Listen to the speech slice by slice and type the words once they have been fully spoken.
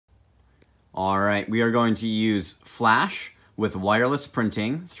All right, we are going to use Flash with wireless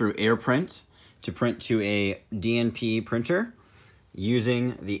printing through AirPrint to print to a DNP printer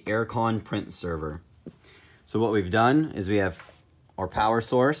using the Airkonv print server. So what we've done is we have our power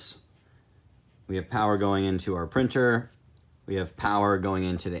source, we have power going into our printer, we have power going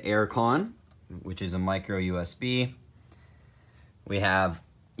into the Airkonv, which is a micro USB. We have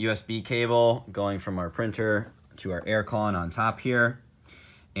USB cable going from our printer to our Airkonv on top here.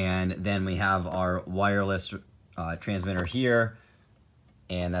 And then we have our wireless transmitter here,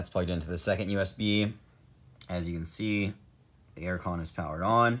 and that's plugged into the second USB. As you can see, the Airkonv is powered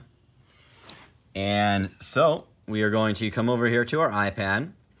on. And so we are going to come over here to our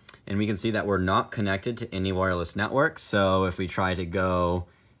iPad, and we can see that we're not connected to any wireless network. So if we try to go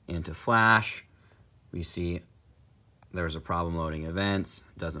into Flash, we see there's a problem loading events.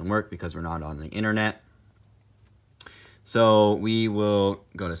 It doesn't work because we're not on the internet. So we will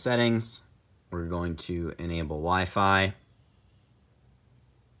go to settings. We're going to enable Wi-Fi.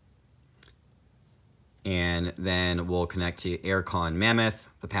 And then we'll connect to Airkonv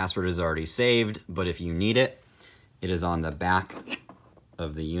Mammoth. The password is already saved, but if you need it, it is on the back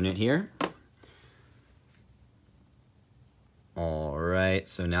of the unit here. All right,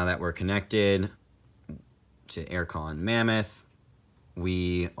 so now that we're connected to Airkonv Mammoth,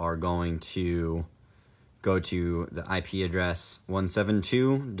 we are going to go to the IP address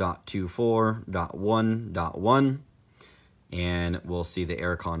 172.24.1.1, and we'll see the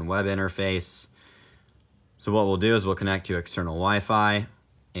Airkonv web interface. So what we'll do is we'll connect to external Wi-Fi,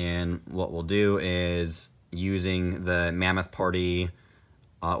 and what we'll do is using the Mammoth Party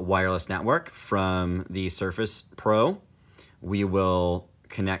wireless network from the Surface Pro, we will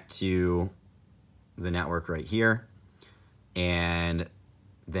connect to the network right here, and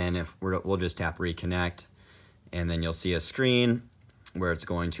then if we'll just tap reconnect, and then you'll see a screen where it's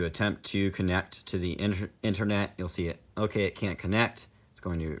going to attempt to connect to the internet. You'll see it, okay, it can't connect. It's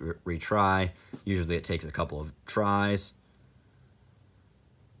going to retry. Usually it takes a couple of tries.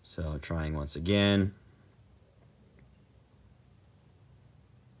 So trying once again.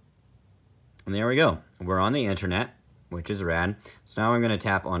 And there we go. We're on the internet, which is rad. So now I'm going to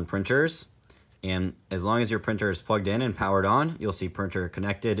tap on printers. And as long as your printer is plugged in and powered on, you'll see printer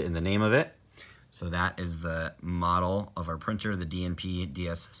connected in the name of it. So that is the model of our printer, the DNP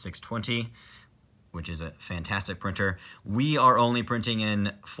DS620, which is a fantastic printer. We are only printing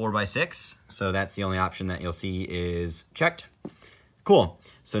in 4x6, so that's the only option that you'll see is checked. Cool.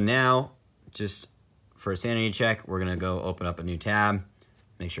 So now, just for a sanity check, we're gonna go open up a new tab,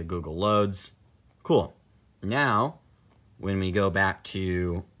 make sure Google loads. Cool. Now, when we go back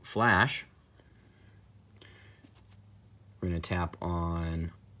to Flash, we're going to tap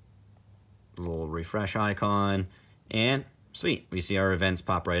on the little refresh icon, and sweet, we see our events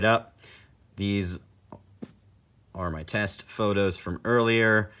pop right up. These are my test photos from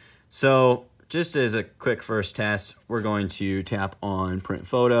earlier. So just as a quick first test, we're going to tap on print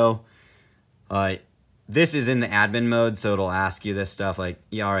photo. This is in the admin mode, so it'll ask you this stuff like,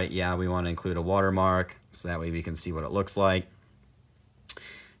 yeah, all right, yeah, we want to include a watermark, so that way we can see what it looks like.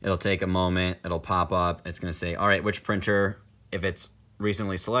 It'll take a moment, it'll pop up, it's gonna say, all right, which printer? If it's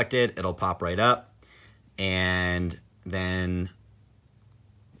recently selected, it'll pop right up, and then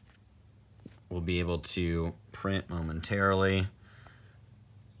we'll be able to print momentarily.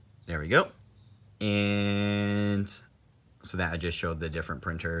 There we go. And so that I just showed the different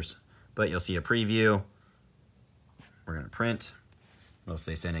printers, but you'll see a preview. We're gonna print, it'll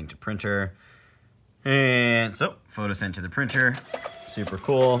say sending to printer. And so, photo sent to the printer, super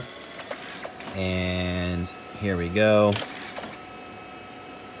cool. And here we go.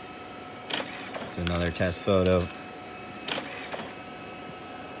 It's another test photo.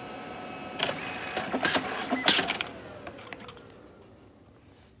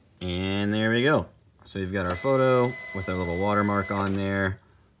 And there we go. So we've got our photo with our little watermark on there.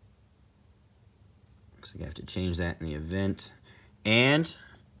 Looks like I have to change that in the event. And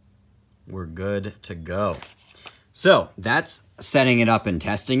we're good to go. So that's setting it up and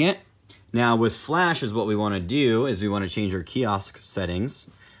testing it. Now with Flash is what we want to do is we want to change our kiosk settings.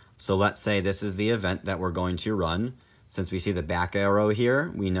 So let's say this is the event that we're going to run. Since we see the back arrow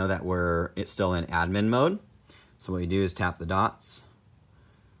here, we know that it's still in admin mode. So what we do is tap the dots.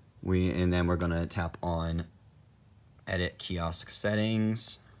 And then we're going to tap on edit kiosk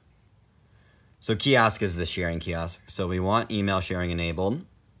settings. So kiosk is the sharing kiosk. So we want email sharing enabled.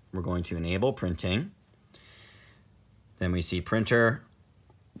 We're going to enable printing. Then we see printer.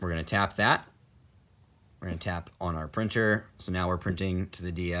 We're going to tap that. We're going to tap on our printer. So now we're printing to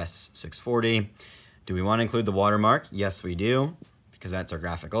the DS640. Do we want to include the watermark? Yes, we do, because that's our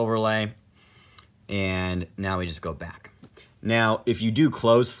graphic overlay. And now we just go back. Now, if you do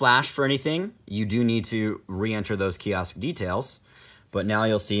close Flash for anything, you do need to re-enter those kiosk details. But now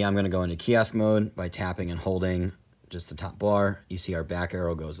you'll see I'm going to go into kiosk mode by tapping and holding just the top bar. You see our back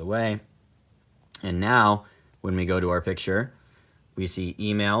arrow goes away. And now, when we go to our picture, we see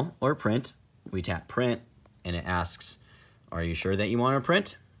email or print. We tap print, and it asks, are you sure that you want to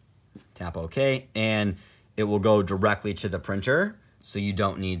print? Tap OK, and it will go directly to the printer, so you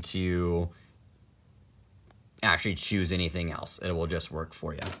don't need to actually choose anything else. It will just work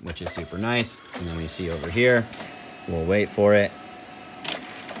for you, which is super nice. And then we see over here, we'll wait for it.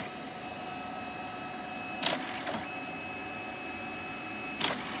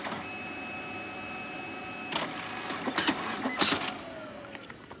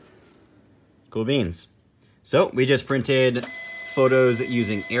 Cool beans. So we just printed photos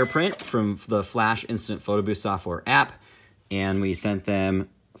using AirPrint from the Flassh Instant Photo Booth Software app, and we sent them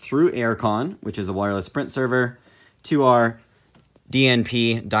through Airkonv, which is a wireless print server, to our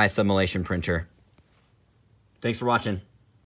DNP dye sublimation printer. Thanks for watching.